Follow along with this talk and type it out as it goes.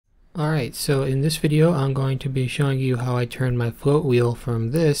Alright, so in this video I'm going to be showing you how I turned my float wheel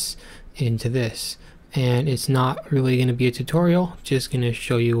from this into this. And it's not really going to be a tutorial, just going to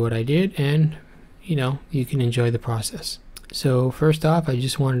show you what I did and you can enjoy the process. So first off, I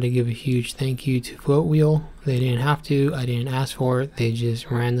just wanted to give a huge thank you to Floatwheel. They didn't have to, I didn't ask for it, they just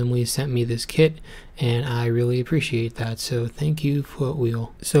randomly sent me this kit and I really appreciate that, so thank you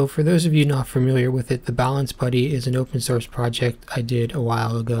Floatwheel. So for those of you not familiar with it, the Balance Buddy is an open source project I did a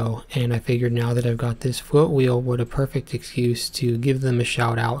while ago, and I figured now that I've got this Floatwheel, what a perfect excuse to give them a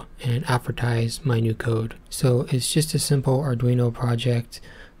shout out and advertise my new code. So it's just a simple Arduino project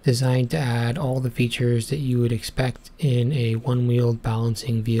designed to add all the features that you would expect in a one-wheeled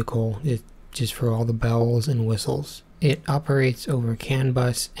balancing vehicle. It's just for all the bells and whistles. It operates over CAN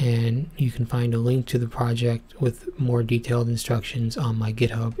bus, and you can find a link to the project with more detailed instructions on my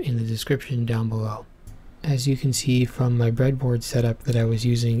GitHub in the description down below. As you can see from my breadboard setup that I was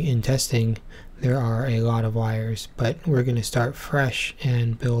using in testing, there are a lot of wires, but we're going to start fresh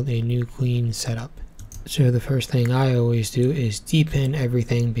and build a new clean setup. So the first thing I always do is depin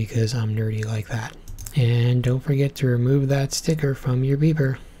everything because I'm nerdy like that. And don't forget to remove that sticker from your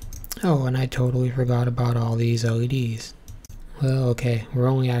beeper. Oh, and I totally forgot about all these LEDs. Well, okay, we're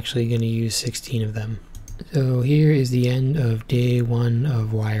only actually going to use 16 of them. So here is the end of day 1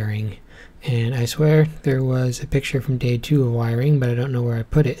 of wiring. And I swear there was a picture from day 2 of wiring, but I don't know where I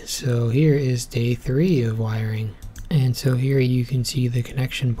put it. So here is day 3 of wiring. And so here you can see the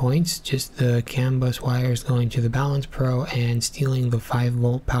connection points, just the CAN bus wires going to the Balance Pro and stealing the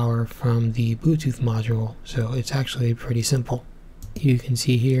 5-volt power from the Bluetooth module. So it's actually pretty simple. You can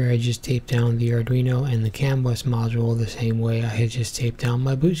see here I just taped down the Arduino and the CAN bus module the same way I had just taped down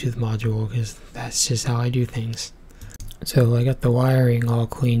my Bluetooth module, because that's just how I do things. So I got the wiring all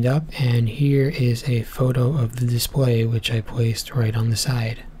cleaned up, and here is a photo of the display which I placed right on the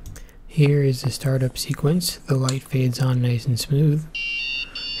side. Here is the startup sequence. The light fades on nice and smooth.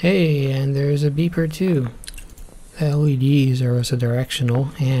 Hey, and there's a beeper too. The LEDs are also directional,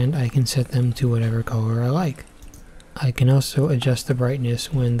 and I can set them to whatever color I like. I can also adjust the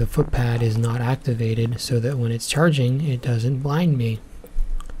brightness when the footpad is not activated so that when it's charging it doesn't blind me.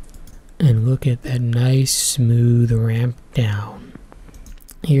 And look at that nice smooth ramp down.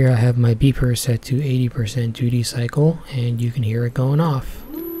 Here I have my beeper set to 80% duty cycle, and you can hear it going off.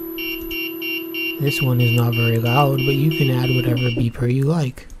 This one is not very loud, but you can add whatever beeper you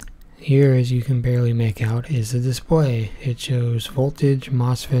like. Here, as you can barely make out, is the display. It shows voltage,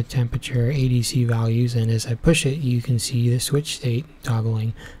 MOSFET, temperature, ADC values, and as I push it, you can see the switch state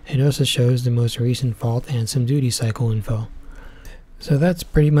toggling. It also shows the most recent fault and some duty cycle info. So that's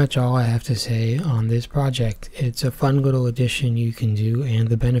pretty much all I have to say on this project. It's a fun little addition you can do, and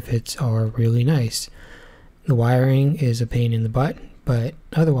the benefits are really nice. The wiring is a pain in the butt, but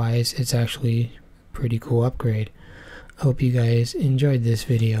otherwise it's actually a pretty cool upgrade. I hope you guys enjoyed this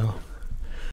video.